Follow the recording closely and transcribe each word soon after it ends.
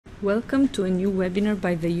Welcome to a new webinar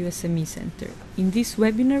by the USME Center. In this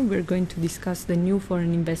webinar, we're going to discuss the new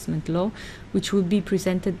foreign investment law, which will be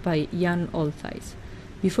presented by Jan Olthijs.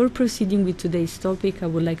 Before proceeding with today's topic, I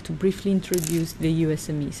would like to briefly introduce the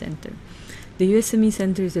USME Center. The USME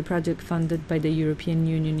Center is a project funded by the European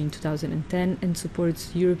Union in 2010 and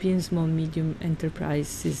supports European small-medium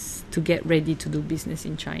enterprises to get ready to do business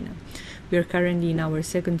in China. We are currently in our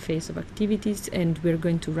second phase of activities and we are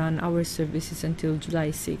going to run our services until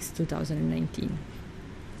July 6, 2019.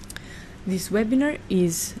 This webinar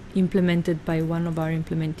is implemented by one of our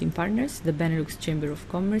implementing partners, the Benelux Chamber of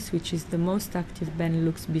Commerce, which is the most active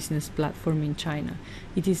Benelux business platform in China.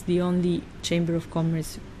 It is the only Chamber of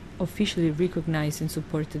Commerce officially recognized and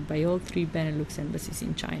supported by all three Benelux embassies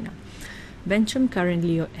in China. Bencham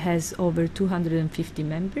currently has over 250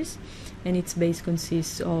 members, and its base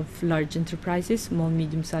consists of large enterprises, small,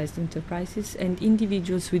 medium-sized enterprises, and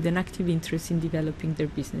individuals with an active interest in developing their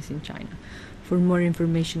business in China. For more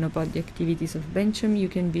information about the activities of Bencham, you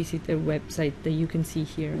can visit their website that you can see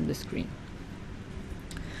here on the screen.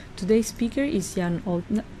 Today's speaker is Jan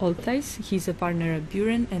Olthijs. He's a partner at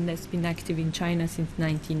Buren and has been active in China since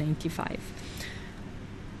 1995.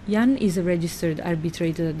 Jan is a registered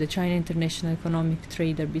arbitrator at the China International Economic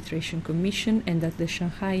Trade Arbitration Commission and at the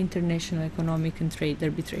Shanghai International Economic and Trade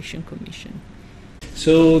Arbitration Commission.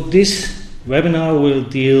 So this webinar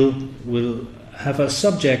will have a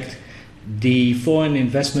subject, the foreign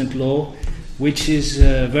investment law, which is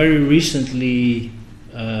very recently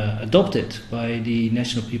adopted by the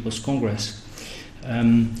National People's Congress.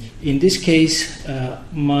 In this case,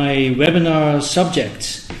 my webinar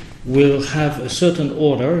subjects will have a certain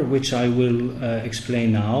order, which I will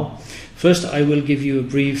explain now. First, I will give you a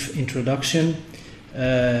brief introduction.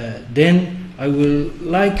 Then I will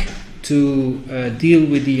like to deal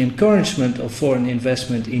with the encouragement of foreign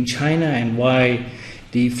investment in China and why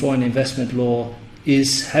the foreign investment law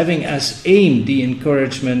is having as aim the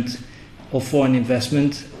encouragement of foreign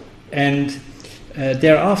investment, and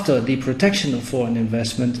thereafter the protection of foreign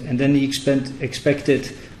investment, and then the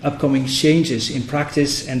expected upcoming changes in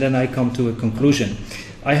practice, and then I come to a conclusion.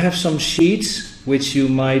 I have some sheets which you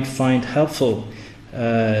might find helpful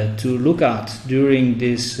to look at during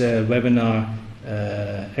this webinar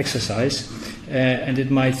exercise, and it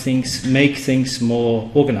might make things more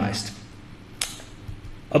organized.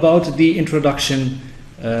 About the introduction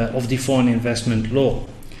of the foreign investment law.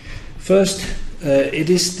 First, it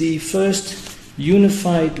is the first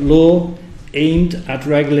unified law aimed at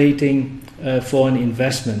regulating foreign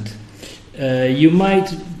investment. You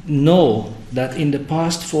might know that in the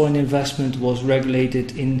past foreign investment was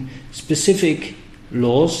regulated in specific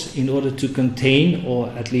laws in order to contain or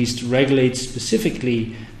at least regulate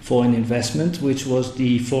specifically foreign investment, which was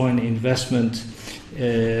the foreign investment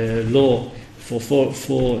law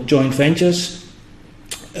for joint ventures,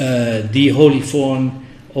 the wholly foreign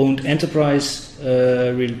owned enterprise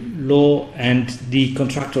law, and the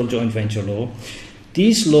contractual joint venture law.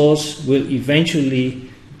 These laws will eventually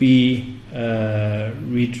be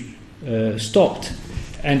stopped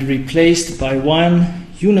and replaced by one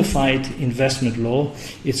unified investment law.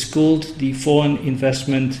 It's called the Foreign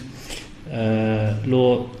Investment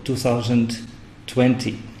Law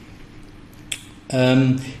 2020.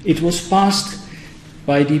 It was passed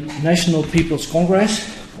by the National People's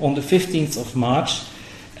Congress on the 15th of March,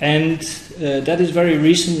 and that is very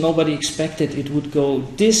recent. Nobody expected it would go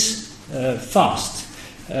this fast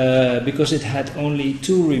because it had only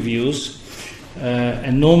 2 reviews,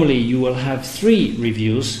 and normally you will have 3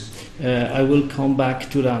 reviews. I will come back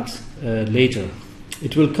to that later.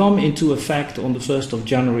 It will come into effect on the 1st of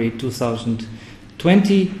January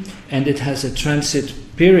 2020, and it has a transit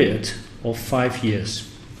period of 5 years.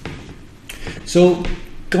 So,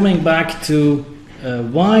 coming back to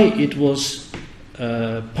why it was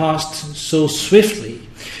passed so swiftly,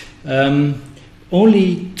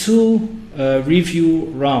 only 2 review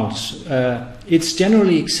rounds. It's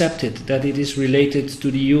generally accepted that it is related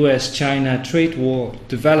to the US-China trade war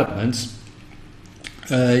developments.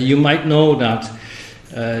 You might know that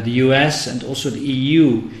the US and also the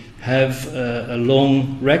EU have a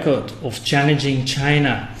long record of challenging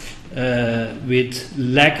China with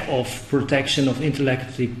lack of protection of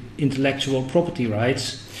intellectual property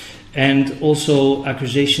rights, and also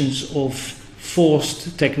accusations of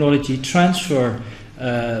forced technology transfer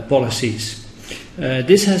policies.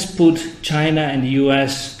 This has put China and the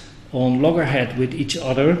US on loggerhead with each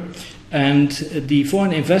other, and the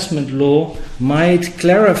foreign investment law might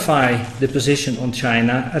clarify the position on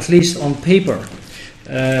China, at least on paper,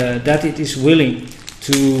 that it is willing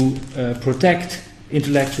to protect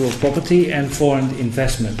intellectual property and foreign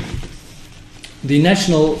investment. The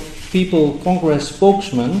National People Congress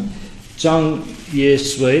spokesman, Zhang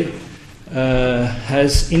Yesui,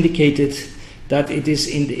 has indicated that it is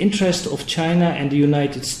in the interest of China and the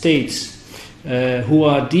United States, who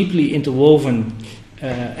are deeply interwoven,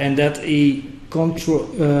 and that a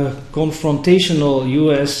confrontational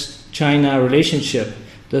US-China relationship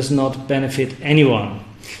does not benefit anyone.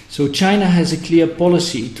 So China has a clear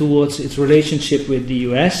policy towards its relationship with the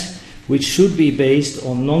US, which should be based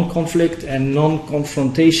on non-conflict and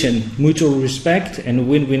non-confrontation, mutual respect and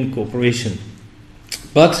win-win cooperation.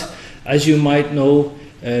 But, as you might know,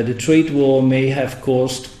 the trade war may have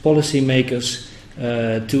caused policymakers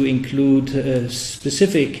to include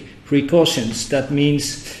specific precautions. That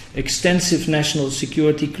means extensive national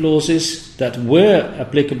security clauses that were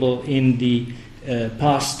applicable in the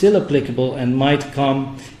past, still applicable, and might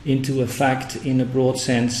come into effect in a broad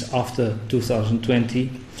sense after 2020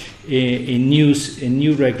 in new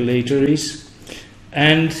regulatories,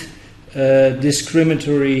 and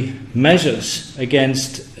discriminatory measures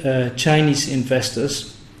against Chinese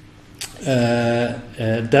investors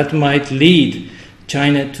that might lead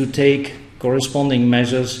China to take corresponding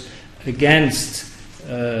measures against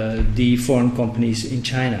the foreign companies in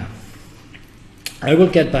China. I will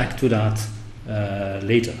get back to that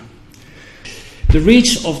later. The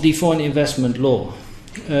reach of the foreign investment law.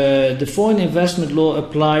 The foreign investment law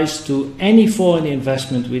applies to any foreign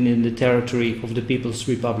investment within the territory of the People's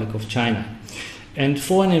Republic of China. And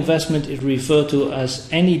foreign investment is referred to as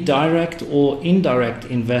any direct or indirect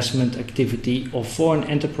investment activity of foreign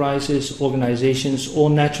enterprises, organizations, or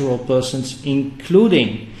natural persons,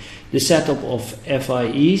 including the setup of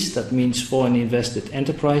FIEs, that means foreign invested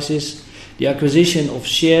enterprises, the acquisition of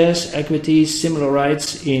shares, equities, similar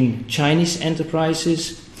rights in Chinese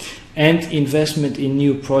enterprises, and investment in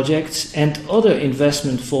new projects and other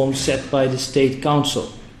investment forms set by the State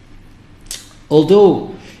Council.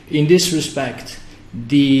 Although, in this respect,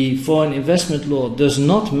 the foreign investment law does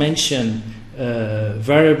not mention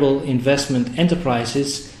variable investment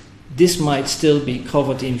enterprises, this might still be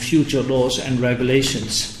covered in future laws and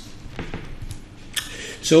regulations.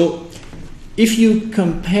 So, if you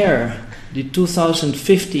compare the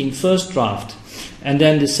 2015 first draft and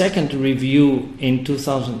then the second review in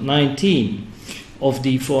 2019 of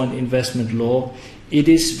the foreign investment law, it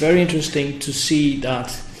is very interesting to see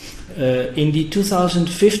that in the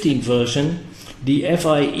 2015 version, the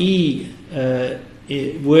FIE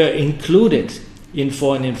were included in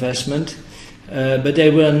foreign investment, but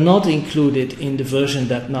they were not included in the version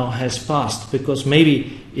that now has passed, because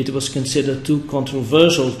maybe it was considered too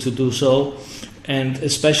controversial to do so, and a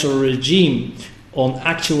special regime on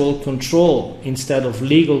actual control instead of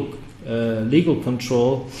legal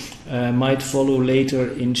control might follow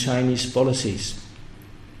later in Chinese policies.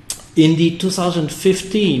 In the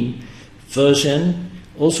 2015 version,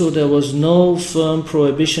 also there was no firm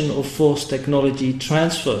prohibition of forced technology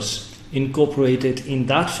transfers incorporated in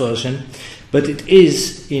that version, but it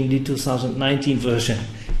is in the 2019 version.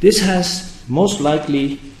 This has most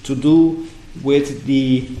likely to do with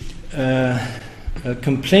the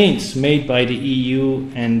complaints made by the EU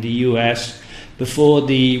and the US before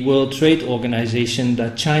the World Trade Organization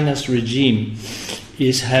that China's regime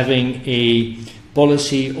is having a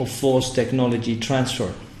policy of forced technology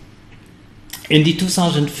transfer. In the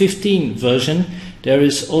 2015 version, there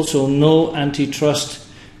is also no antitrust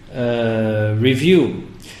review,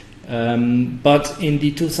 but in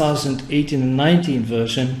the 2018 and 19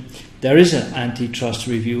 version, there is an antitrust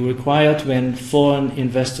review required when foreign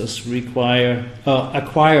investors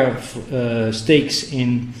acquire stakes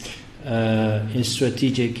in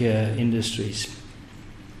strategic industries.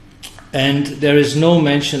 And there is no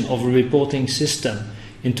mention of a reporting system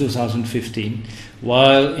in 2015,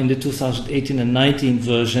 while in the 2018 and 19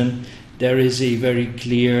 version there is a very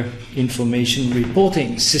clear information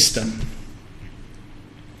reporting system.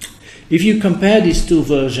 If you compare these two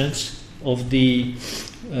versions of the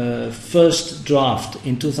first draft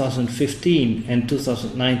in 2015 and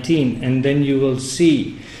 2019, and then you will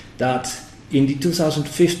see that in the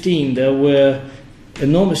 2015 there were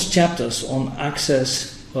enormous chapters on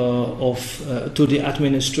access to the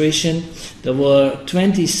administration. There were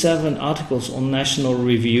 27 articles on national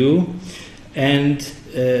review, and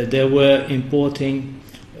there were information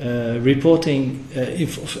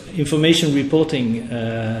reporting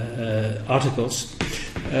articles.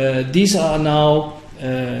 These are now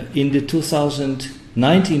in the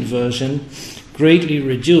 2019 version greatly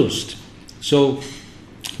reduced. So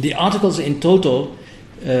the articles in total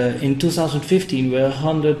in 2015 were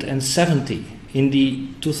 170. In the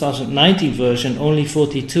 2019 version, only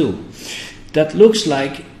 42. That looks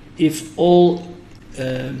like if all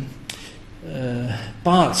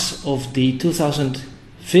parts of the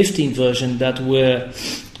 2015 version that were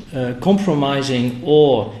compromising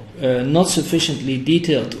or not sufficiently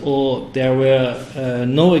detailed, or there were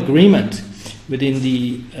no agreement within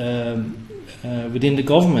the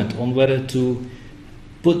government on whether to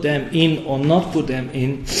put them in or not put them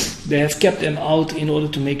in, they have kept them out in order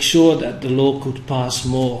to make sure that the law could pass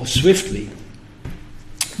more swiftly.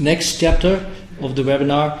 Next chapter of the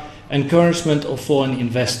webinar, encouragement of foreign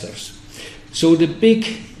investors. So the big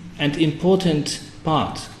and important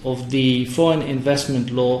part of the foreign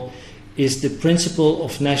investment law is the principle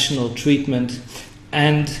of national treatment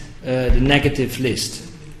and the negative list.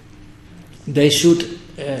 They should,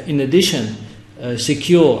 in addition,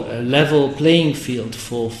 secure a level playing field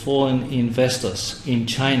for foreign investors in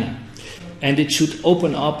China, and it should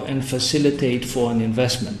open up and facilitate foreign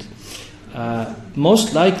investment.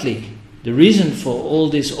 Most likely, the reason for all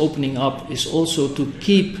this opening up is also to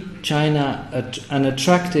keep China an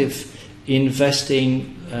attractive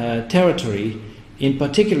investing territory, in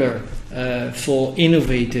particular for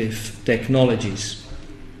innovative technologies.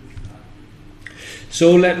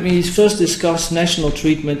 So let me first discuss national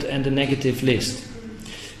treatment and the negative list.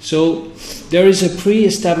 So there is a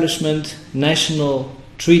pre-establishment national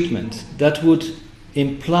treatment that would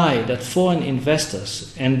imply that foreign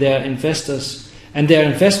investors and their investments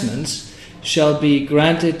shall be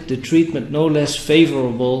granted the treatment no less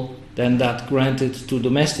favorable than that granted to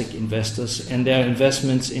domestic investors and their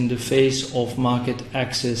investments in the face of market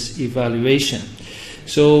access evaluation.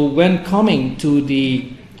 So when coming to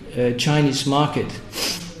the Chinese market,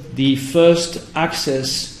 the first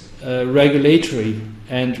access regulatory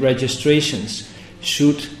and registrations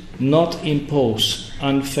should not impose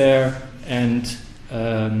unfair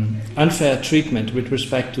treatment with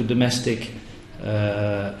respect to domestic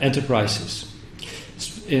enterprises.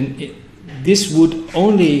 This would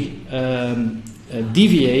only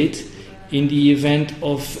deviate in the event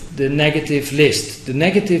of the negative list. The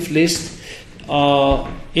negative list are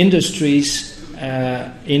industries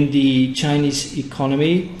in the Chinese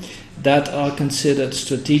economy that are considered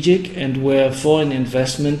strategic and where foreign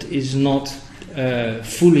investment is not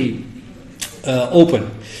fully open.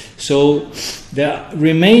 So there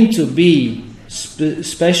remain to be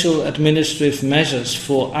special administrative measures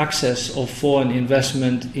for access of foreign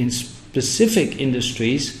investment in specific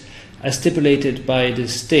industries as stipulated by the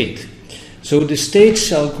state. So the state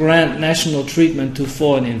shall grant national treatment to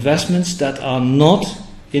foreign investments that are not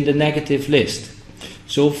in the negative list.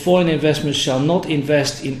 So foreign investments shall not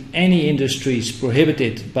invest in any industries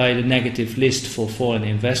prohibited by the negative list for foreign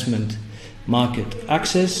investment market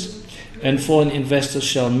access, and foreign investors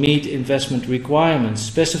shall meet investment requirements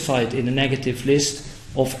specified in the negative list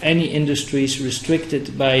of any industries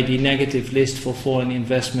restricted by the negative list for foreign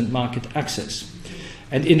investment market access.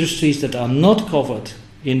 And industries that are not covered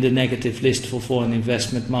in the negative list for foreign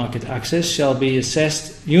investment market access shall be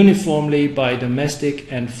assessed uniformly by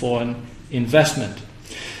domestic and foreign investment.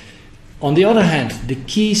 On the other hand, the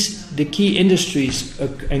key industries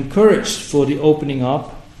encouraged for the opening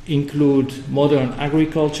up include modern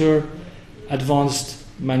agriculture, advanced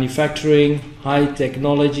manufacturing, high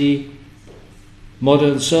technology,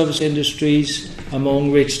 modern service industries,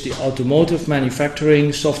 among which the automotive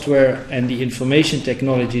manufacturing, software and the information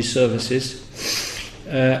technology services,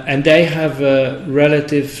 and they have a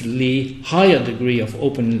relatively higher degree of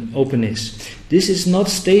openness. This is not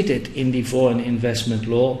stated in the foreign investment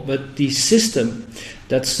law, but the system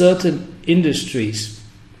that certain industries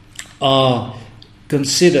are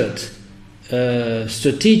considered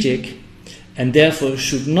strategic and therefore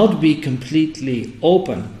should not be completely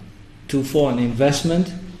open to foreign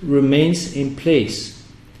investment remains in place.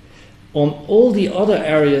 On all the other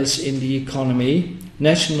areas in the economy,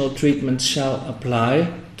 national treatment shall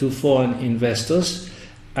apply to foreign investors,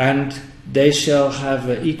 and they shall have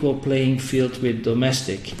an equal playing field with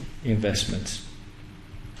domestic investments.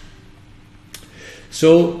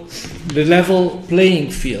 So, the level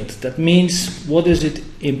playing field, that means, what does it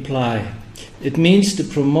imply? It means the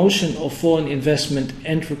promotion of foreign investment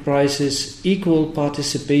enterprises, equal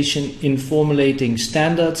participation in formulating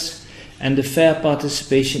standards, and the fair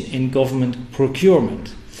participation in government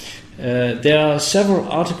procurement. There are several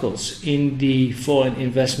articles in the foreign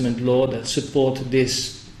investment law that support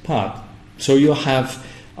this part. So you have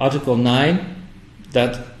Article 9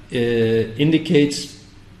 that indicates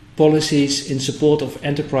policies in support of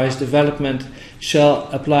enterprise development shall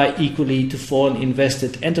apply equally to foreign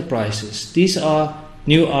invested enterprises. These are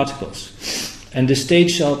new articles, and the state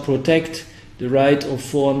shall protect the right of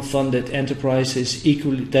foreign funded enterprises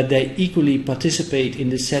equally, that they equally participate in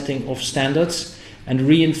the setting of standards and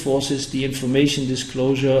reinforces the information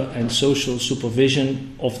disclosure and social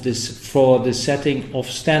supervision of this for the setting of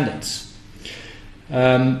standards.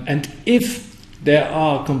 And if there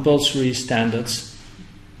are compulsory standards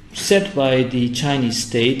set by the Chinese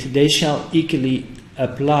state, they shall equally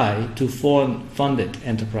apply to foreign funded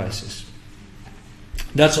enterprises.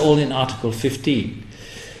 That's all in Article 15.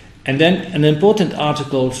 And then an important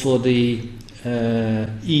article for the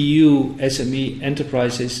EU SME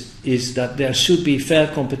enterprises is that there should be fair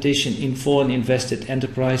competition in foreign invested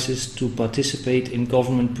enterprises to participate in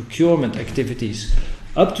government procurement activities.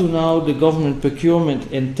 Up to now, the government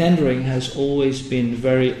procurement and tendering has always been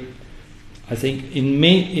very, I think,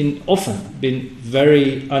 often been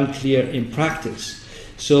very unclear in practice.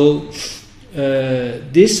 So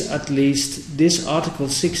this Article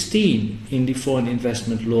 16 in the foreign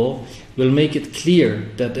investment law will make it clear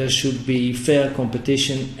that there should be fair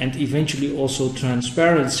competition and eventually also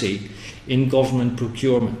transparency in government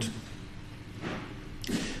procurement.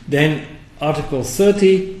 Then Article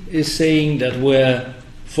 30 is saying that where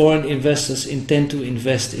foreign investors intend to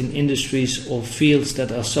invest in industries or fields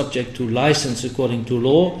that are subject to license according to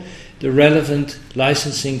law, the relevant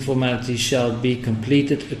licensing formalities shall be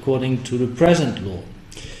completed according to the present law.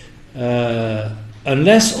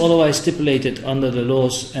 Unless otherwise stipulated under the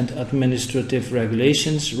laws and administrative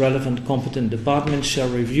regulations, relevant competent departments shall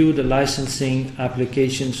review the licensing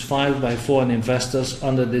applications filed by foreign investors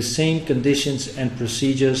under the same conditions and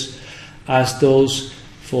procedures as those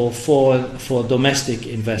for domestic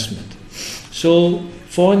investment. So,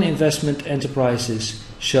 foreign investment enterprises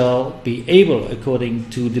shall be able, according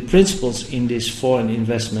to the principles in this foreign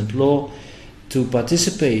investment law, to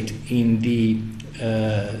participate in the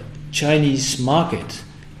Chinese market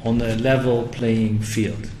on a level playing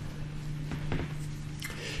field.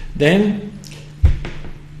 Then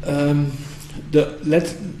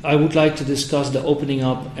I would like to discuss the opening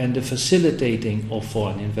up and the facilitating of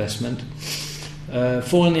foreign investment.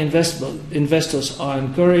 Foreign investors are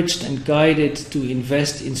encouraged and guided to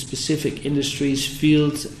invest in specific industries,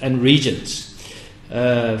 fields and regions.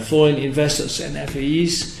 Foreign investors and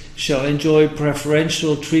FIEs shall enjoy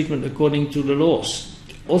preferential treatment according to the laws.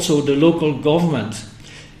 Also, the local government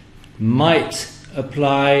might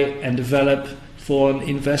apply and develop foreign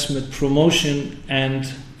investment promotion and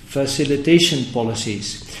facilitation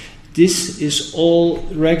policies. This is all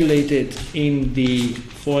regulated in the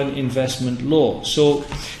foreign investment law. So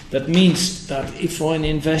that means that if foreign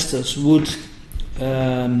investors would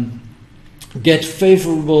get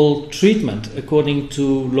favorable treatment according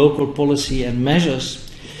to local policy and measures,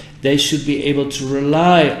 they should be able to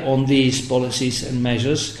rely on these policies and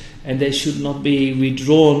measures, and they should not be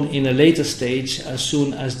withdrawn in a later stage as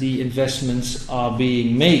soon as the investments are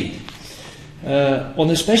being made. On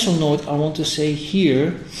a special note, I want to say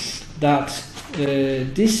here that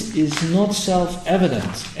this is not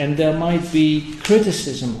self-evident, and there might be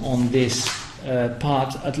criticism on this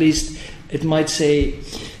part. At least it might say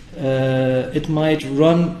it might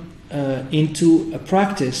run into a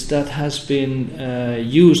practice that has been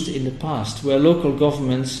used in the past, where local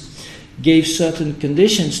governments gave certain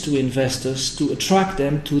conditions to investors to attract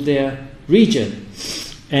them to their region,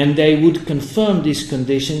 and they would confirm these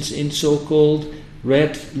conditions in so-called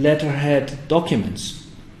red letterhead documents.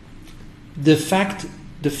 The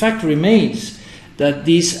fact remains that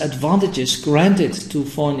these advantages granted to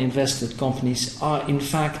foreign invested companies are in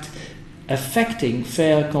fact affecting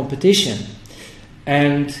fair competition,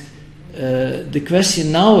 and the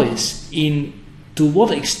question now is to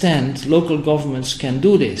what extent local governments can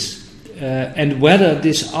do this, and whether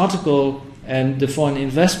this article and the foreign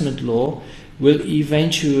investment law will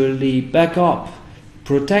eventually back up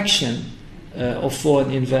protection of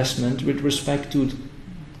foreign investment with respect to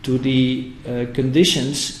the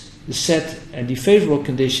conditions set and the favorable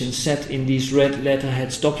conditions set in these red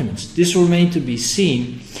letterheads documents. This remains to be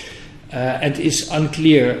seen. And is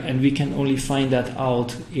unclear, and we can only find that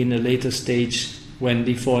out in a later stage when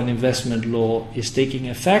the foreign investment law is taking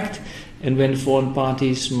effect and when foreign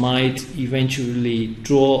parties might eventually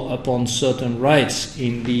draw upon certain rights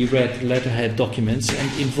in the red letterhead documents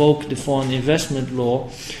and invoke the foreign investment law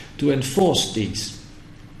to enforce these.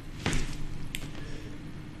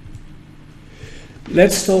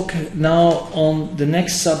 Let's talk now on the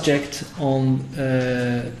next subject on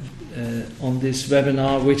this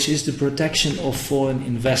webinar, which is the protection of foreign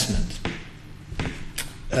investment.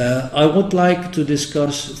 I would like to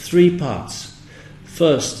discuss three parts.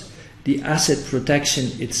 First, the asset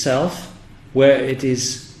protection itself, where it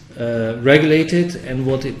is regulated and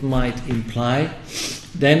what it might imply.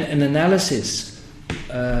 Then an analysis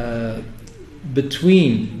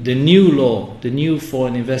between the new law, the new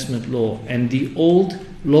foreign investment law, and the old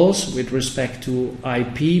laws with respect to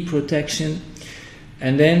IP protection,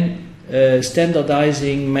 and then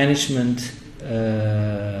standardizing management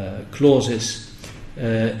clauses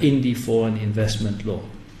in the foreign investment law.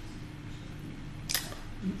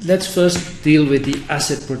 Let's first deal with the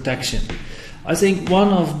asset protection. I think one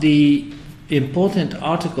of the important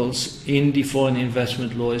articles in the foreign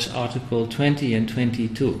investment law is Article 20 and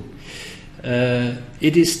 22.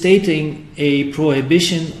 It is stating a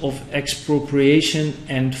prohibition of expropriation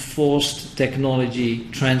and forced technology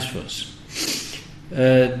transfers.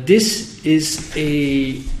 This is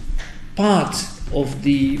a part of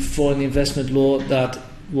the foreign investment law that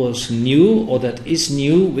was new, or that is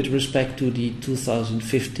new, with respect to the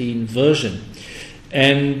 2015 version.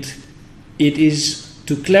 And it is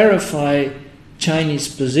to clarify Chinese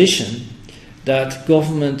position that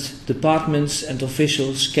government departments and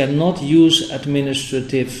officials cannot use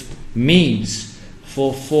administrative means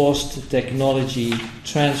for forced technology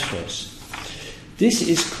transfers. This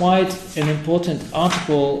is quite an important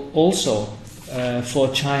article also for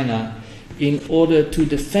China in order to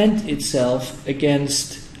defend itself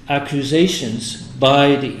against accusations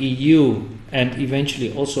by the EU and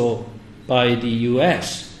eventually also by the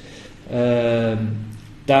US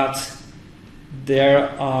that there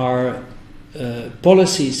are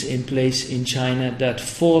policies in place in China that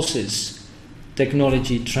forces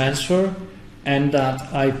technology transfer, and that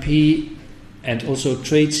IP and also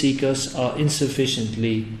trade seekers are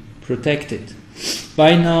insufficiently protected.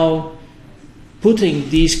 By now, putting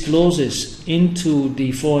these clauses into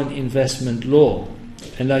the foreign investment law,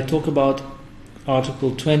 and I talk about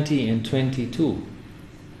Article 20 and 22,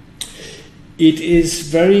 it is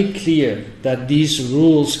very clear that these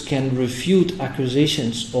rules can refute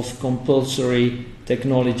accusations of compulsory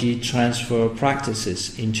technology transfer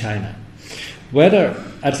practices in China. Whether,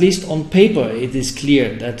 at least on paper, it is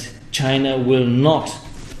clear that China will not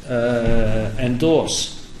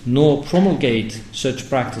endorse nor promulgate such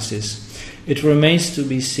practices, it remains to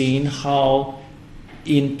be seen how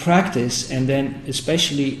in practice, and then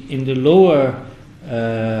especially in the lower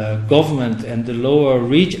government and the lower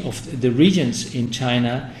regions in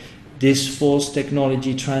China, this forced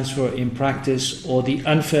technology transfer in practice, or the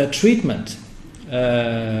unfair treatment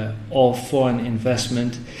of foreign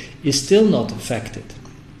investment, is still not affected.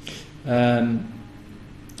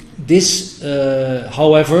 This,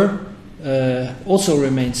 however, also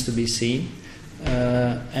remains to be seen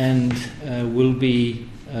and will be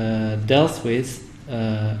dealt with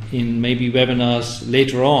in maybe webinars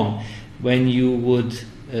later on, when you would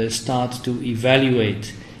start to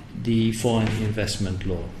evaluate the foreign investment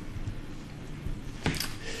law.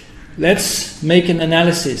 Let's make an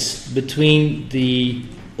analysis between the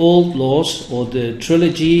old laws, or the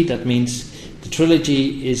trilogy. That means the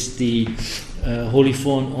trilogy is the wholly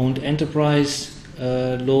foreign owned enterprise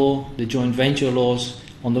law, the joint venture laws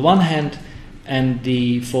on the one hand, and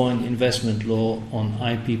the foreign investment law on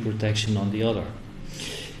IP protection on the other.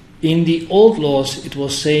 In the old laws, it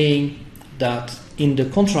was saying that in the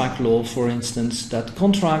contract law, for instance, that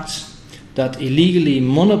contracts that illegally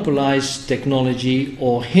monopolize technology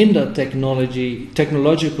or hinder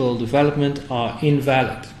technological development are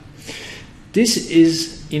invalid. This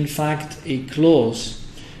is, in fact, a clause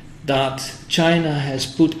that China has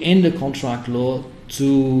put in the contract law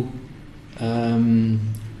to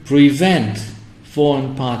prevent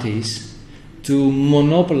foreign parties to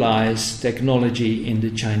monopolize technology in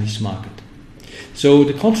the Chinese market. So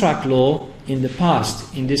the contract law in the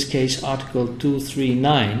past, in this case Article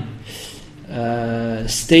 239,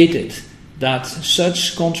 stated that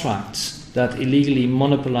such contracts that illegally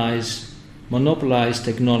monopolize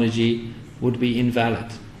technology would be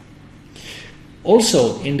invalid.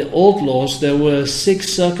 Also, in the old laws, there were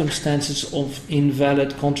 6 circumstances of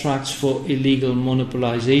invalid contracts for illegal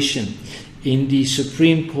monopolization in the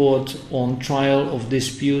Supreme Court on trial of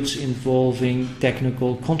disputes involving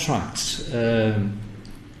technical contracts,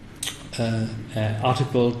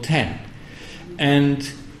 Article 10.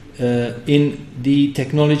 And in the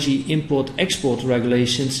technology import-export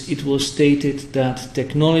regulations, it was stated that the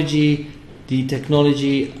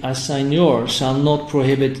technology assigneur shall not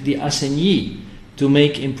prohibit the assignee to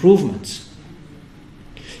make improvements.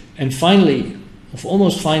 And finally,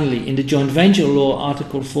 almost finally, in the joint venture law,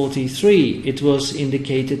 Article 43, it was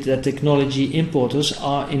indicated that technology importers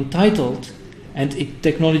are entitled, and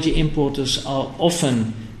technology importers are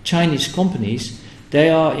often Chinese companies, they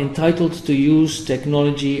are entitled to use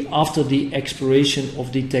technology after the expiration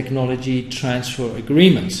of the technology transfer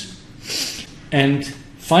agreements. And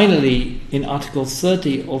finally, in Article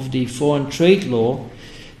 30 of the foreign trade law,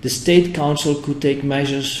 the State Council could take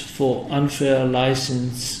measures for unfair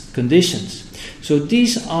license conditions. So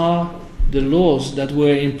these are the laws that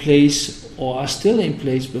were in place or are still in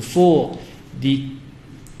place before the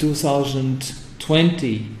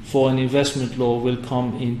 2020 foreign investment law will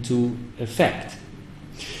come into effect.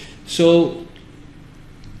 So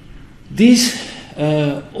these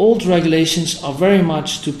old regulations are very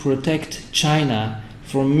much to protect China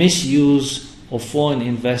from misuse of foreign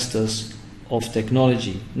investors of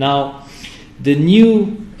technology. Now, the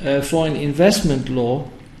new foreign investment law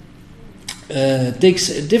takes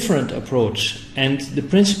a different approach, and the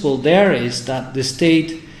principle there is that the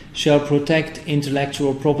state shall protect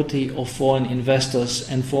intellectual property of foreign investors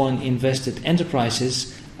and foreign invested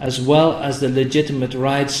enterprises, as well as the legitimate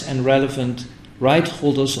rights and relevant right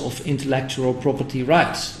holders of intellectual property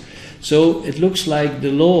rights. So it looks like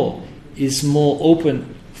the law is more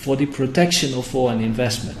open for the protection of foreign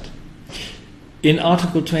investment. In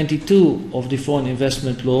Article 22 of the Foreign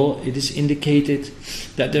Investment Law, it is indicated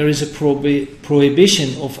that there is a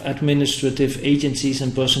prohibition of administrative agencies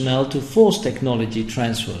and personnel to force technology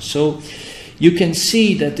transfer. So you can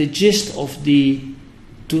see that the gist of the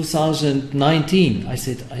 2019, I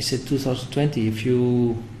said 2020 a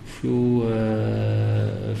few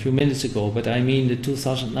minutes ago, but I mean the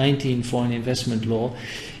 2019 Foreign Investment Law,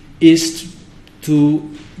 is to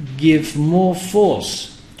give more force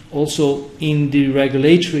also in the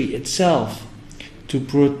regulatory itself to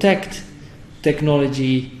protect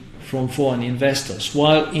technology from foreign investors.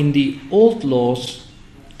 While in the old laws,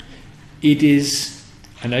 it is,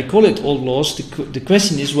 and I call it old laws, the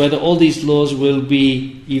question is whether all these laws will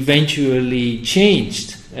be eventually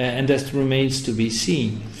changed, and that remains to be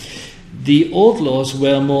seen. The old laws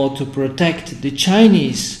were more to protect the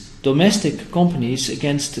Chinese domestic companies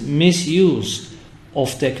against misuse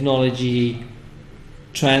of technology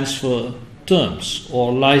transfer terms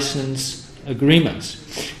or license agreements.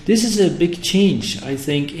 This is a big change, I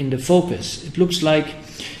think, in the focus. It looks like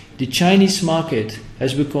the Chinese market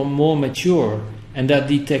has become more mature and that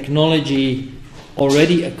the technology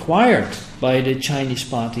already acquired by the Chinese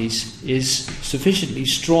parties is sufficiently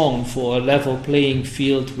strong for a level playing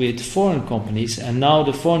field with foreign companies, and now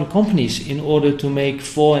the foreign companies, in order to make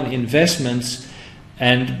foreign investments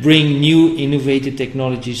and bring new innovative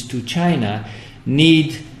technologies to China,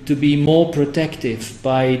 need to be more protected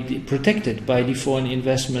by the foreign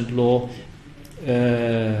investment law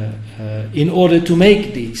in order to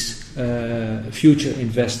make these future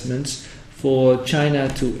investments for China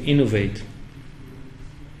to innovate.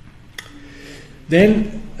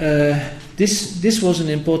 Then this was an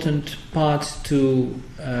important part to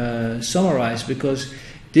summarize, because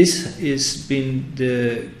this has been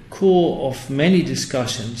the core of many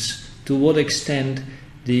discussions, to what extent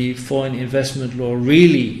the foreign investment law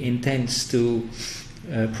really intends to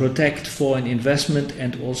protect foreign investment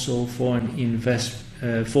and also foreign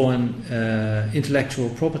intellectual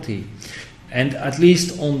property. And at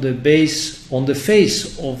least on the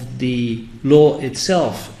face of the law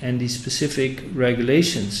itself and the specific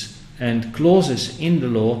regulations and clauses in the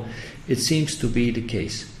law, it seems to be the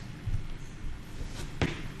case.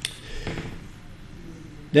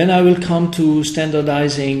 Then I will come to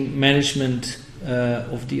standardizing management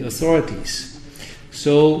of the authorities.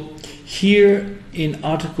 So here in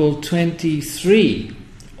Article 23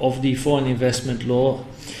 of the Foreign Investment Law,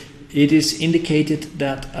 it is indicated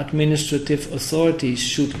that administrative authorities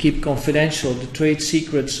should keep confidential the trade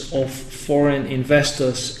secrets of foreign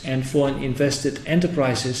investors and foreign invested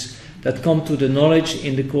enterprises that come to the knowledge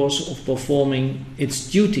in the course of performing its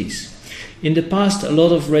duties. In the past, a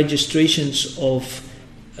lot of registrations of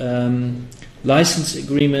license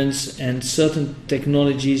agreements and certain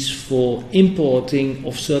technologies for importing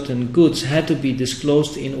of certain goods had to be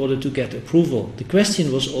disclosed in order to get approval. The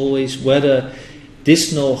question was always whether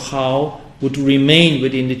this know-how would remain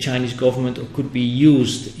within the Chinese government or could be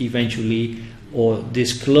used eventually or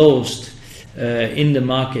disclosed in the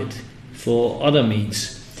market for other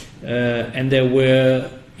means. And there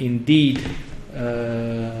were indeed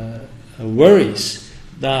worries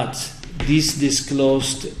that this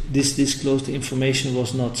disclosed information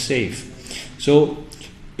was not safe. So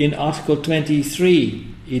in Article 23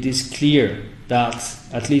 it is clear that,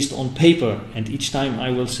 at least on paper, and each time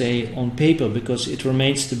I will say on paper because it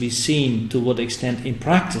remains to be seen to what extent in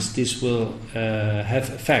practice this will have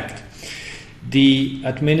effect, the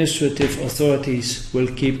administrative authorities will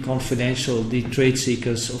keep confidential the trade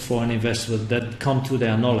secrets of foreign investors that come to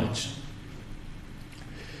their knowledge.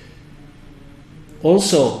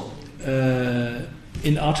 Also,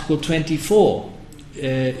 in Article 24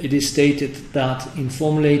 it is stated that in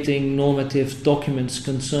formulating normative documents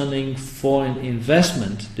concerning foreign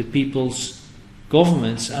investment, the people's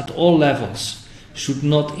governments at all levels should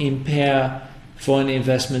not impair foreign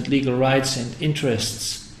investment legal rights and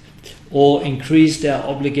interests or increase their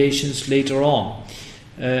obligations later on.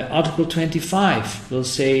 Article 25 will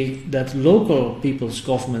say that local people's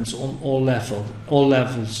governments on all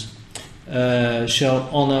levels shall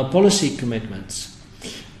honor policy commitments.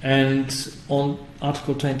 And on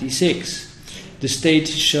Article 26, the state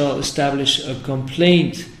shall establish a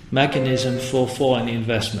complaint mechanism for foreign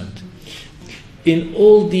investment. In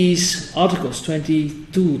all these articles,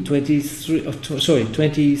 23,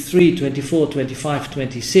 24, 25,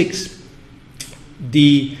 26,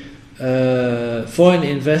 the foreign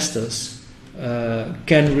investors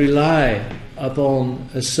can rely upon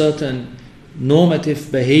a certain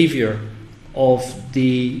normative behavior of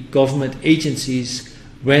the government agencies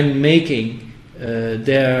when making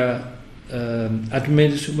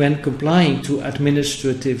when complying to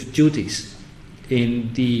administrative duties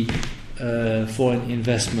in the foreign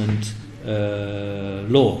investment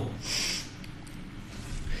law.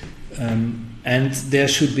 And there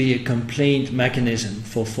should be a complaint mechanism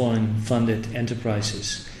for foreign funded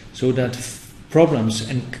enterprises so that problems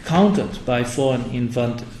encountered by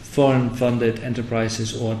foreign funded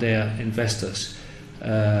enterprises or their investors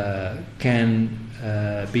can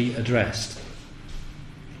be addressed.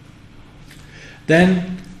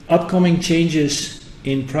 Then, upcoming changes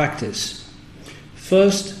in practice.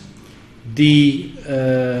 First, the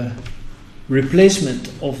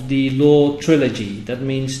replacement of the law trilogy, that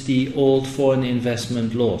means the old foreign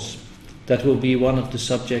investment laws. That will be one of the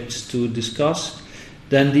subjects to discuss.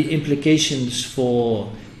 Then the implications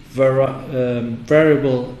for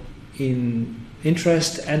variable in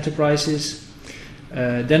interest enterprises.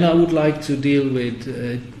 Then I would like to deal with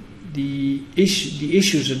the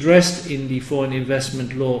issues addressed in the foreign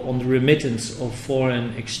investment law on the remittance of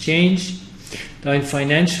foreign exchange, then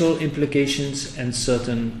financial implications and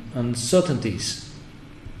certain uncertainties.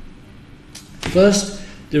 First,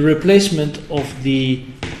 the replacement of the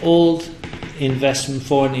old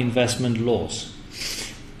foreign investment laws.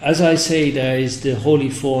 As I say, there is the wholly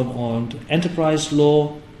foreign-owned enterprise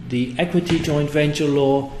law, the equity joint venture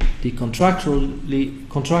law, the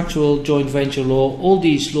contractual joint venture law. All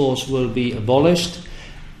these laws will be abolished,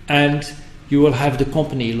 and you will have the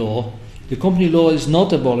company law. The company law is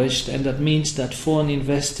not abolished, and that means that foreign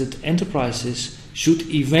invested enterprises should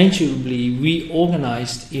eventually be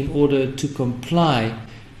reorganized in order to comply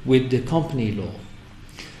with the company law.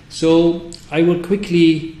 So I will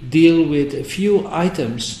quickly deal with a few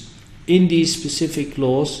items in these specific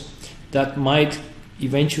laws that might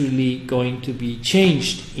eventually going to be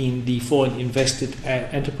changed in the foreign invested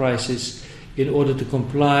enterprises in order to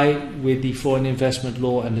comply with the foreign investment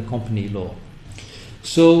law and the company law.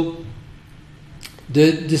 So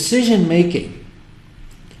the decision making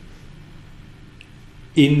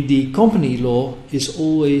in the company law is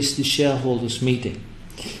always the shareholders' meeting.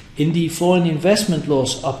 In the foreign investment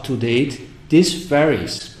laws up to date, this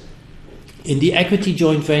varies. In the equity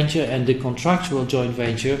joint venture and the contractual joint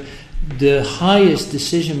venture, the highest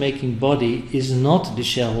decision-making body is not the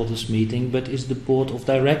shareholders' meeting, but is the board of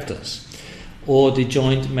directors or the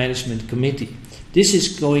joint management committee. This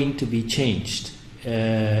is going to be changed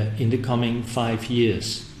in the coming 5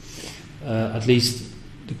 years, at least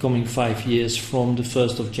the coming 5 years from the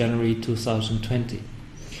 1st of January 2020.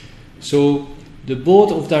 So the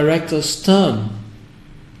board of directors' term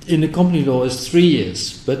in the company law is 3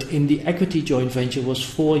 years, but in the equity joint venture was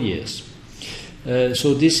 4 years.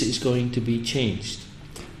 So this is going to be changed.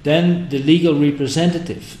 Then the legal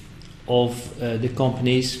representative of the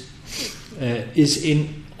companies is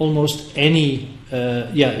in almost any,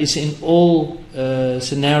 is in all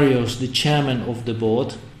scenarios the chairman of the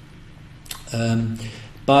board, and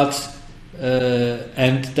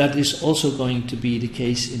that is also going to be the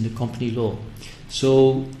case in the company law.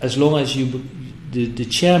 So as long as the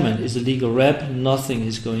chairman is the legal rep, nothing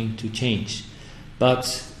is going to change.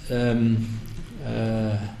 But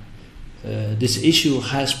this issue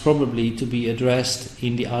has probably to be addressed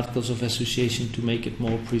in the Articles of Association to make it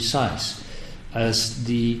more precise, as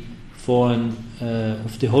the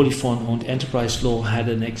wholly foreign-owned enterprise law had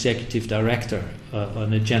an executive director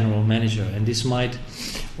and a general manager, and this might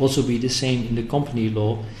also be the same in the company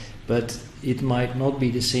law, but it might not be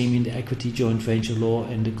the same in the equity joint venture law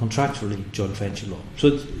and the contractually joint venture law.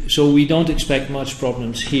 So we don't expect much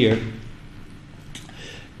problems here.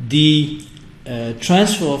 The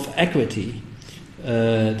transfer of equity,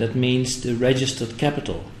 that means the registered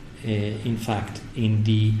capital, in fact, in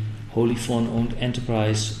the wholly foreign-owned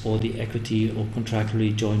enterprise or the equity or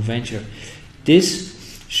contractually joint venture.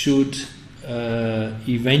 This should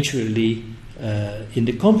eventually, in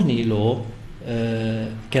the company law,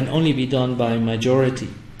 can only be done by majority.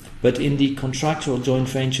 But in the contractual joint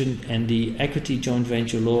venture and the equity joint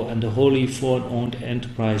venture law and the wholly foreign-owned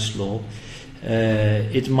enterprise law,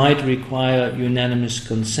 it might require unanimous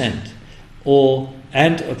consent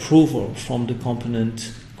and approval from the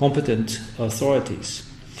competent authorities.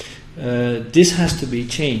 This has to be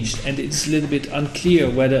changed, and it's a little bit unclear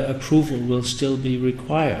whether approval will still be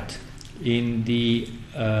required in the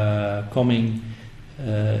coming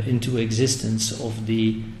into existence of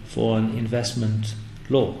the foreign investment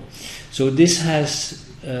law. So this has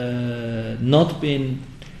not been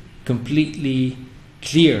completely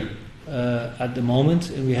clear at the moment,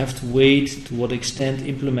 and we have to wait to what extent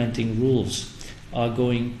implementing rules are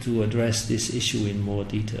going to address this issue in more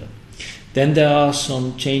detail. Then there are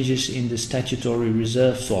some changes in the statutory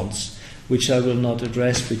reserve funds, which I will not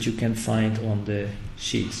address, but you can find on the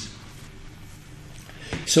sheets.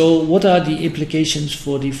 So what are the implications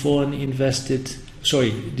for the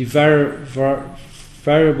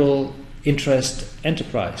variable interest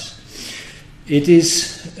enterprise? It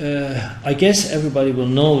is, I guess everybody will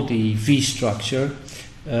know the fee structure,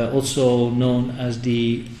 also known as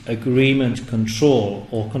the agreement control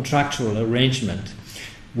or contractual arrangement,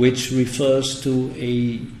 which refers to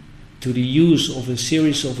the use of a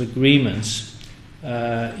series of agreements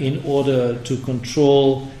in order to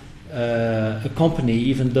control a company,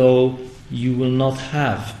 even though you will not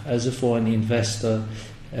have, as a foreign investor,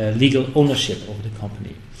 legal ownership of the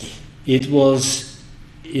company. It was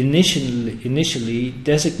initially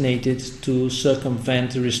designated to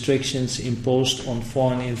circumvent the restrictions imposed on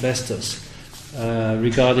foreign investors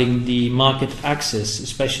regarding the market access,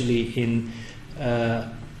 especially in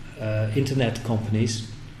internet companies.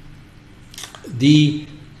 The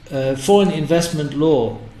foreign investment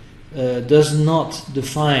law does not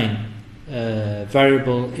define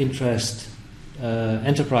variable interest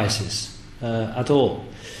enterprises at all,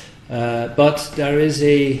 but there is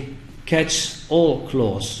a catch-all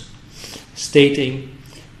clause stating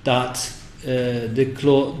that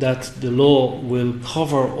the law will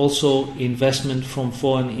cover also investment from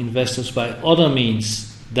foreign investors by other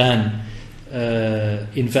means than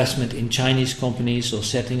investment in Chinese companies or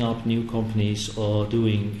setting up new companies or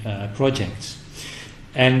doing projects,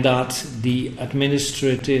 and that the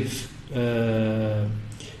administrative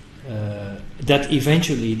that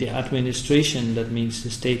eventually the administration, that means the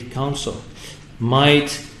State Council,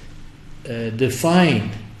 might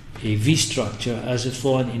define a V structure as a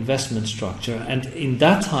foreign investment structure, and in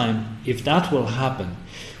that time, if that will happen,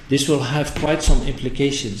 this will have quite some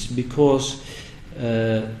implications, because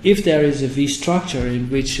if there is a V structure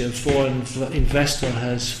in which a foreign investor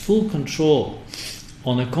has full control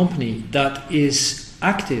on a company that is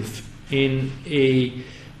active in a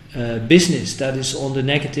business that is on the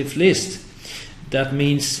negative list, that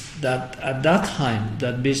means that at that time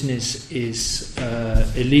that business is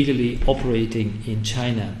illegally operating in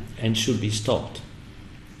China and should be stopped.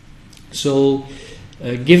 So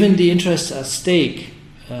given the interests at stake,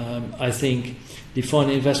 I think the foreign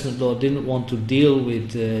investment law didn't want to deal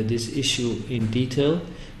with this issue in detail,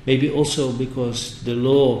 maybe also because the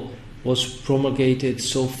law was promulgated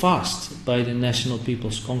so fast by the National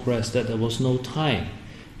People's Congress that there was no time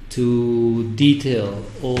to detail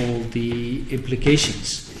all the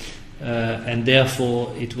implications, and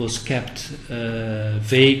therefore it was kept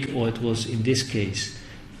vague, or it was in this case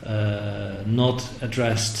not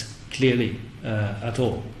addressed clearly at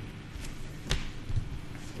all.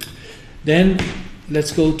 Then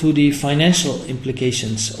let's go to the financial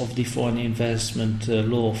implications of the foreign investment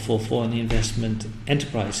law for foreign investment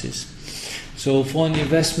enterprises. So foreign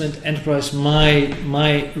investment enterprise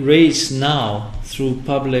might raise now, through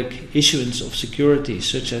public issuance of securities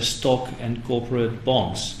such as stock and corporate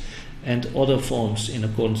bonds and other forms in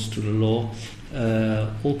accordance to the law,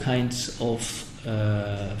 all kinds of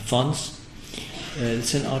funds.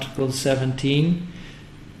 It's in Article 17.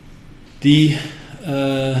 The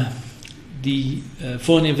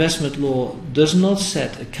foreign investment law does not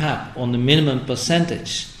set a cap on the minimum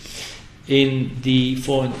percentage in the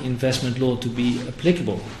foreign investment law to be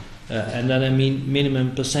applicable, and then I mean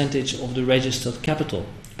minimum percentage of the registered capital,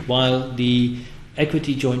 while the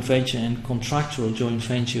equity joint venture and contractual joint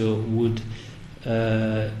venture would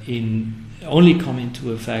only come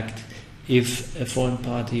into effect if a foreign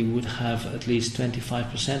party would have at least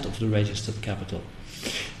 25% of the registered capital.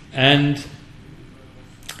 And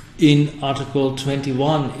in Article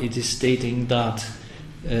 21, it is stating that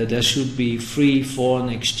there should be free foreign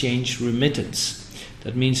exchange remittance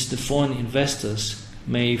That means the foreign investors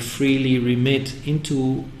may freely remit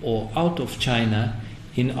into or out of China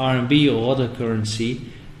in RMB or other currency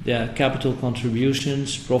their capital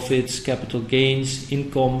contributions, profits, capital gains,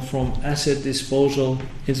 income from asset disposal,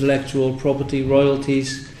 intellectual property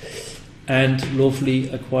royalties, and lawfully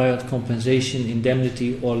acquired compensation,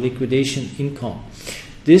 indemnity, or liquidation income.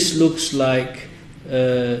 This looks like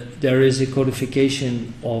there is a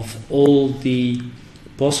codification of all the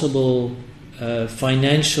possible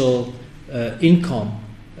financial income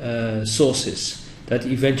sources that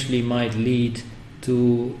eventually might lead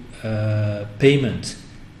to payment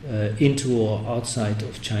into or outside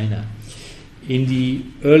of China. In the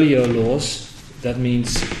earlier laws, that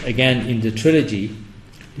means again in the trilogy,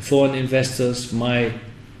 the foreign investors might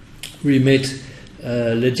remit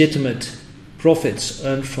legitimate profits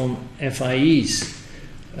earned from FIEs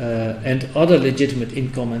and other legitimate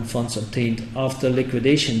income and funds obtained after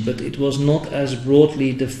liquidation, but it was not as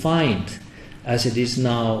broadly defined as it is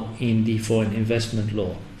now in the foreign investment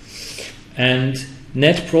law. And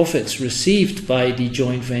net profits received by the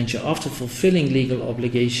joint venture after fulfilling legal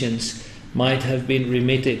obligations might have been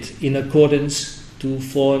remitted in accordance to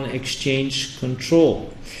foreign exchange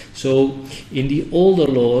control. So in the older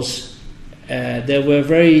laws, there were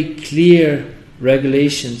very clear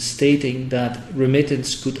regulations stating that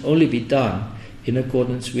remittance could only be done in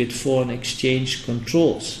accordance with foreign exchange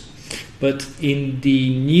controls. But in the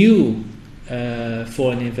new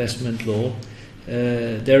foreign investment law,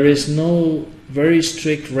 there is no very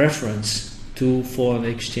strict reference to foreign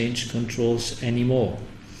exchange controls anymore.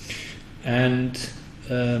 And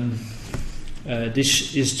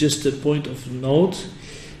this is just a point of note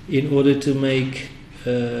in order to make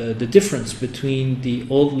the difference between the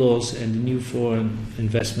old laws and the new foreign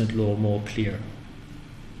investment law more clear.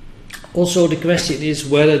 Also, the question is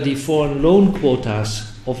whether the foreign loan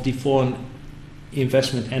quotas of the foreign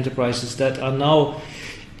investment enterprises that are now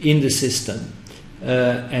in the system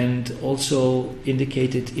and also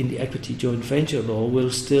indicated in the equity joint venture law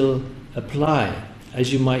will still apply.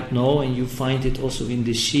 As you might know, and you find it also in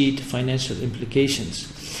the sheet, financial implications.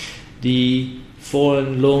 The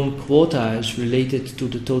foreign loan quota is related to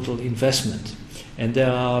the total investment, and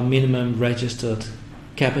there are minimum registered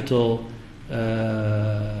capital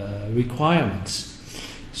requirements.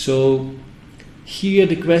 So here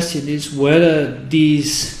the question is whether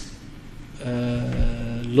these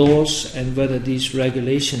laws and whether these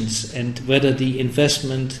regulations and whether the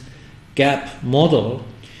investment gap model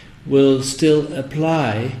will still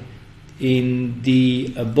apply in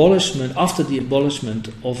the abolishment, after the abolishment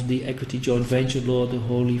of the equity joint venture law, the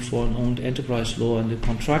wholly foreign owned enterprise law, and the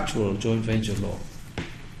contractual joint venture law.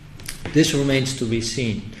 This remains to be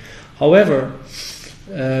seen. However,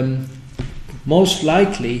 most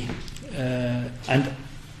likely,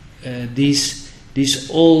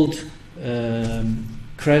 these old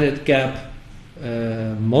credit gap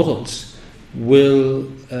models will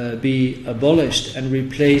be abolished and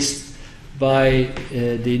replaced by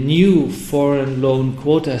the new foreign loan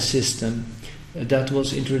quota system that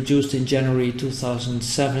was introduced in January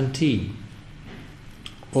 2017,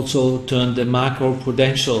 also termed the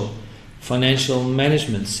macro-prudential financial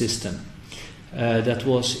management system that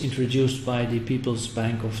was introduced by the People's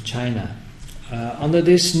Bank of China. Under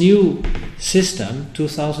this new system,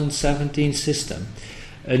 2017 system,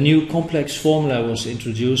 a new complex formula was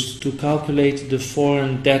introduced to calculate the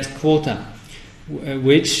foreign debt quota,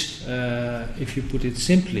 which, if you put it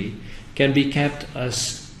simply, can be kept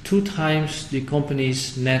as 2 times the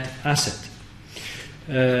company's net asset.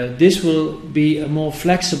 This will be a more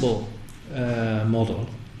flexible model,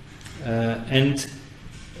 and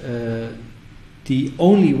the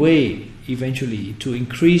only way eventually to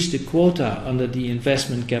increase the quota under the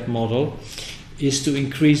investment gap model is to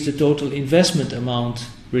increase the total investment amount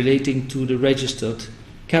relating to the registered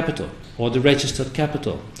capital or the registered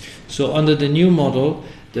capital. So under the new model,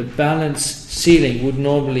 the balance ceiling would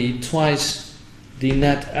normally twice the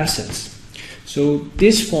net assets. So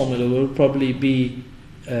this formula will probably be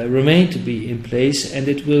remain to be in place, and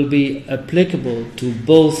it will be applicable to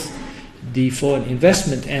both the foreign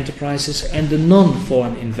investment enterprises and the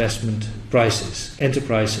non-foreign investment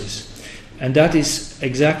enterprises. And that is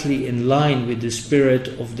exactly in line with the spirit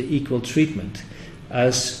of the equal treatment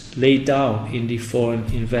as laid down in the foreign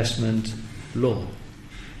investment law.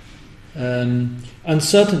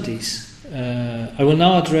 Uncertainties. I will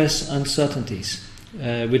now address uncertainties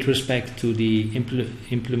with respect to the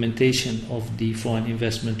implementation of the foreign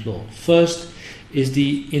investment law. First is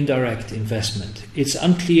the indirect investment. It's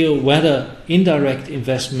unclear whether indirect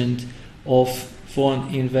investment of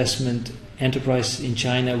foreign investment enterprises in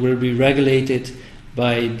China will be regulated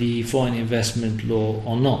by the foreign investment law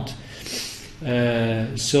or not.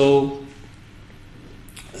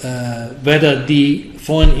 Whether the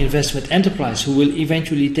foreign investment enterprise who will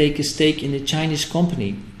eventually take a stake in a Chinese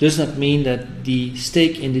company does not mean that the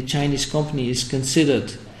stake in the Chinese company is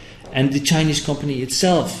considered, and the Chinese company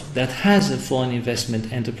itself that has a foreign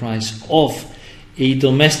investment enterprise of a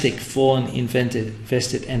domestic foreign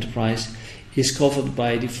invested enterprise is covered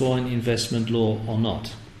by the foreign investment law or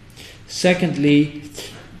not. Secondly,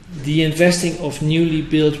 the investing of newly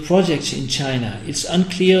built projects in China. It's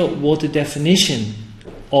unclear what the definition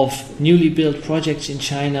of newly built projects in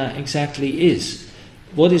China exactly is.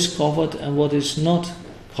 What is covered and what is not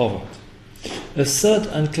covered. A third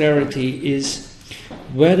unclarity is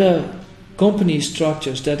whether company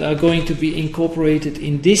structures that are going to be incorporated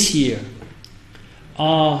in this year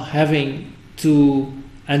are having to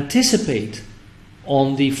anticipate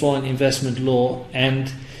on the foreign investment law,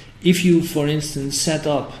 and if you, for instance, set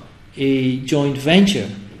up a joint venture,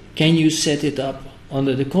 can you set it up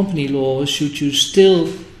under the company law, or should you still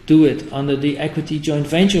do it under the equity joint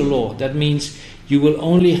venture law? That means you will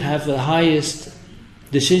only have the highest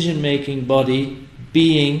decision-making body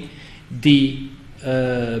being the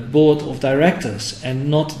board of directors and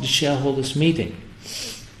not the shareholders meeting.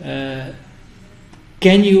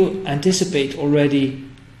 Can you anticipate already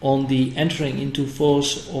on the entering into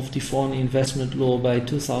force of the foreign investment law by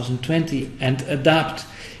 2020 and adapt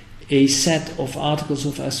a set of articles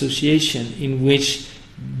of association in which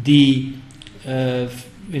the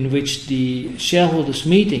shareholders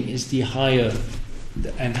meeting is the higher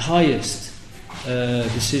and highest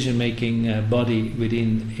decision-making body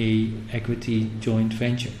within a equity joint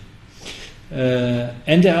venture?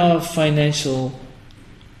 And there are financial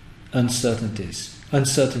uncertainties.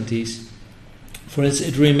 For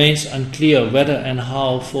instance, it remains unclear whether and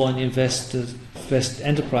how foreign invest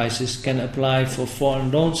enterprises can apply for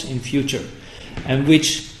foreign loans in future, and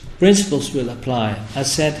which principles will apply.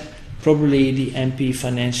 As said, probably the MP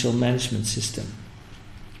financial management system.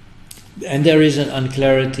 And there is an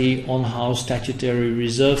unclarity on how statutory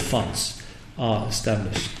reserve funds are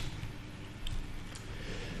established.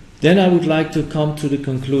 Then I would like to come to the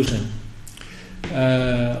conclusion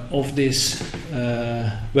of this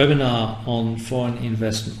webinar on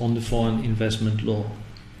the foreign investment law.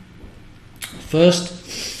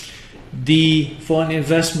 First, the foreign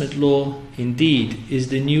investment law indeed is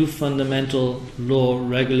the new fundamental law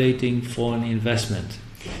regulating foreign investment,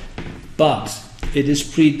 but it is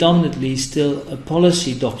predominantly still a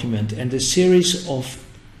policy document, and a series of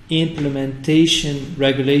implementation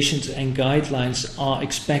regulations and guidelines are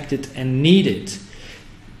expected and needed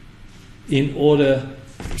in order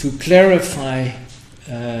to clarify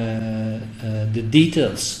the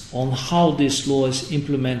details on how this law is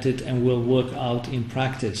implemented and will work out in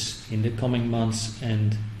practice in the coming months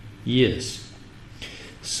and years.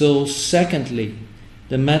 So secondly,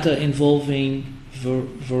 the matter involving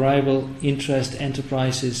variable interest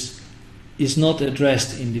enterprises is not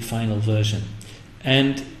addressed in the final version,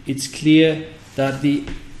 and it's clear that the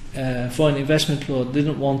foreign investment law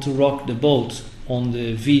didn't want to rock the boat on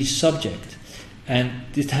the V subject, and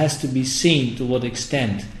it has to be seen to what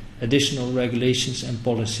extent additional regulations and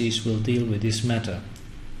policies will deal with this matter.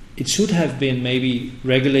 It should have been maybe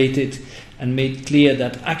regulated and made clear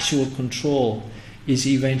that actual control is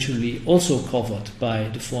eventually also covered by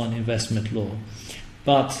the foreign investment law.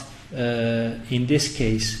 But in this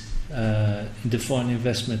case, the foreign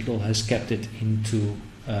investment law has kept it into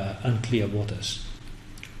unclear waters.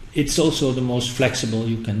 It's also the most flexible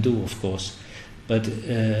you can do, of course, but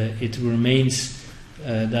it remains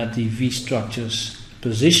that the V structure's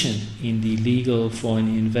position in the legal foreign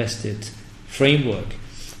invested framework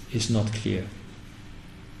is not clear.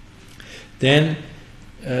 Then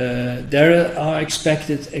there are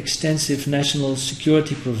expected extensive national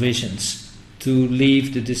security provisions to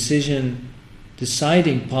leave the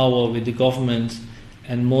deciding power with the government,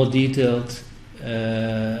 and more detailed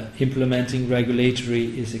implementing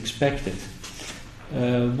regulatory is expected.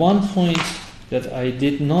 One point that I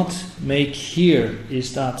did not make here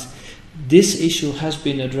is that this issue has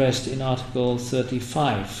been addressed in Article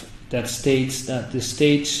 35, that states that the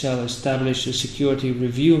state shall establish a security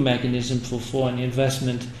review mechanism for foreign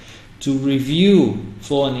investment to review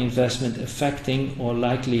foreign investment affecting or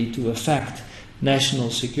likely to affect national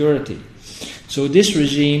security. So this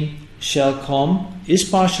regime shall come, is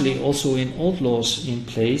partially also in old laws in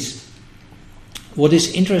place. What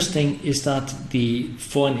is interesting is that the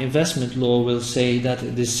foreign investment law will say that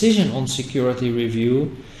a decision on security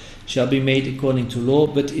review shall be made according to law,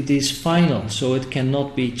 but it is final, so it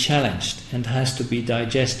cannot be challenged and has to be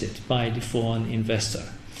digested by the foreign investor.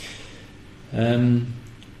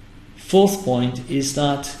 Fourth point is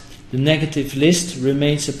that the negative list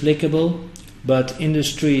remains applicable, but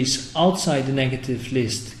industries outside the negative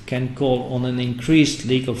list can call on an increased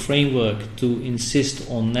legal framework to insist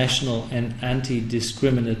on national and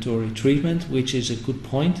anti-discriminatory treatment, which is a good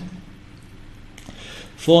point.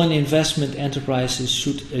 Foreign investment enterprises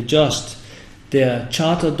should adjust their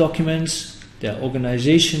charter documents, their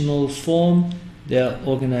organizational form, their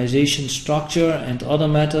organization structure and other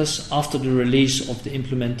matters after the release of the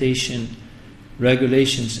implementation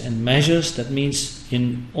regulations and measures. That means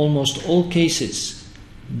in almost all cases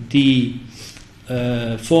the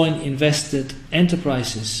foreign invested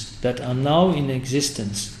enterprises that are now in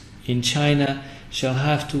existence in China shall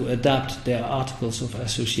have to adapt their articles of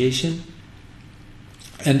association,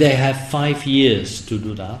 and they have 5 years to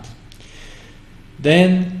do that.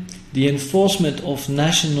 Then the enforcement of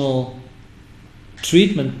national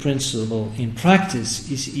treatment principle in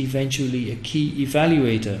practice is eventually a key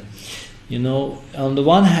evaluator. You know, on the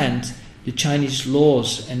one hand, the Chinese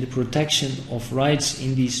laws and the protection of rights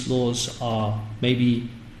in these laws are maybe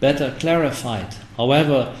better clarified.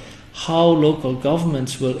 However, how local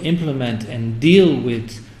governments will implement and deal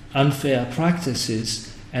with unfair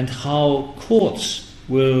practices and how courts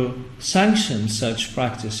will sanction such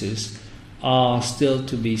practices are still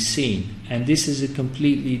to be seen. And this is a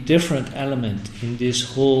completely different element in this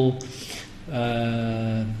whole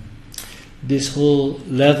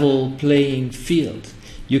level playing field.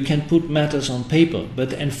 You can put matters on paper,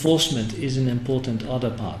 but enforcement is an important other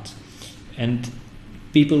part. And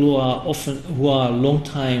people who are long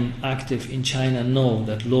time active in China know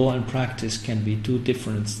that law and practice can be two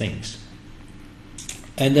different things.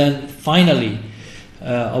 And then finally,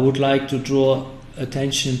 I would like to draw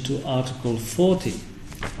attention to Article 40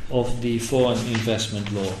 of the Foreign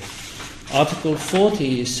Investment Law. Article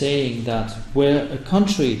 40 is saying that where a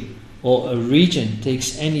country or a region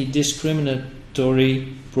takes any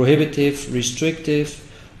discriminatory, prohibitive,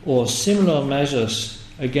 restrictive or similar measures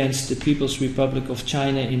against the People's Republic of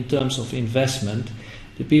China in terms of investment,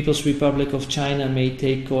 the People's Republic of China may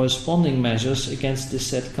take corresponding measures against the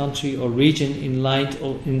said country or region in line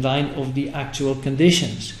of the actual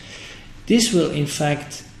conditions. This will in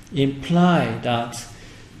fact imply that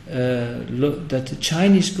that the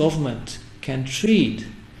Chinese government can treat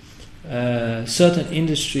certain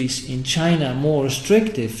industries in China more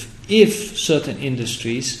restrictive if certain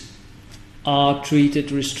industries are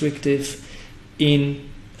treated restrictive in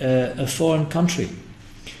a foreign country.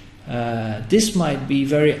 This might be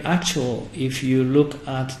very actual if you look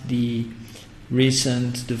at the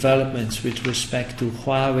recent developments with respect to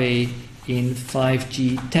Huawei in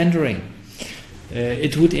 5G tendering.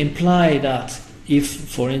 It would imply that if,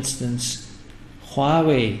 for instance,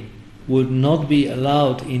 Huawei would not be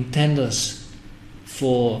allowed in tenders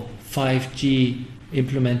for 5G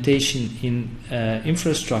implementation in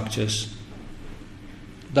infrastructures,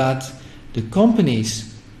 that the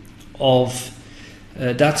companies of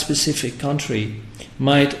that specific country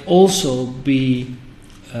might also be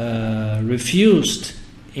refused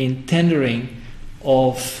in tendering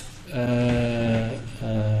of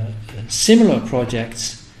similar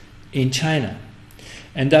projects in China.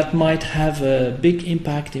 And that might have a big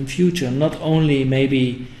impact in future, not only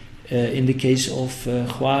maybe in the case of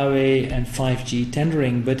Huawei and 5G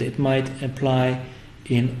tendering, but it might apply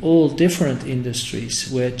in all different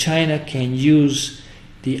industries where China can use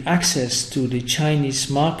the access to the Chinese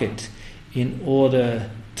market in order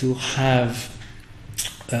to have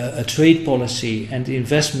a trade policy and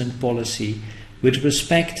investment policy with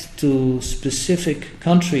respect to specific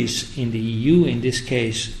countries in the EU, in this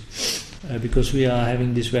case, because we are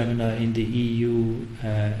having this webinar in the EU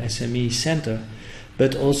SME Center,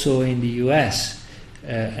 but also in the US,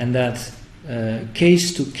 and that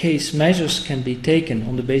case-to-case measures can be taken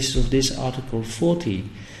on the basis of this Article 40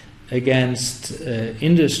 against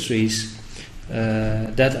industries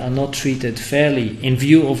that are not treated fairly in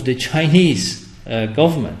view of the Chinese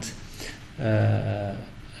government,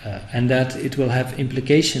 and that it will have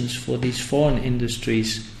implications for these foreign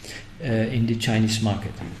industries in the Chinese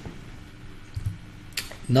market.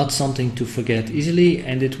 Not something to forget easily,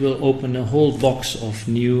 and it will open a whole box of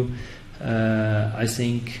new, I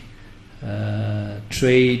think,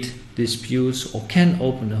 trade disputes, or can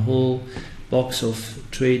open a whole box of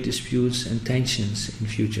trade disputes and tensions in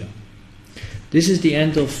future. This is the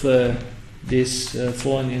end of this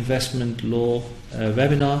foreign investment law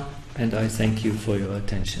webinar, and I thank you for your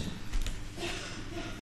attention.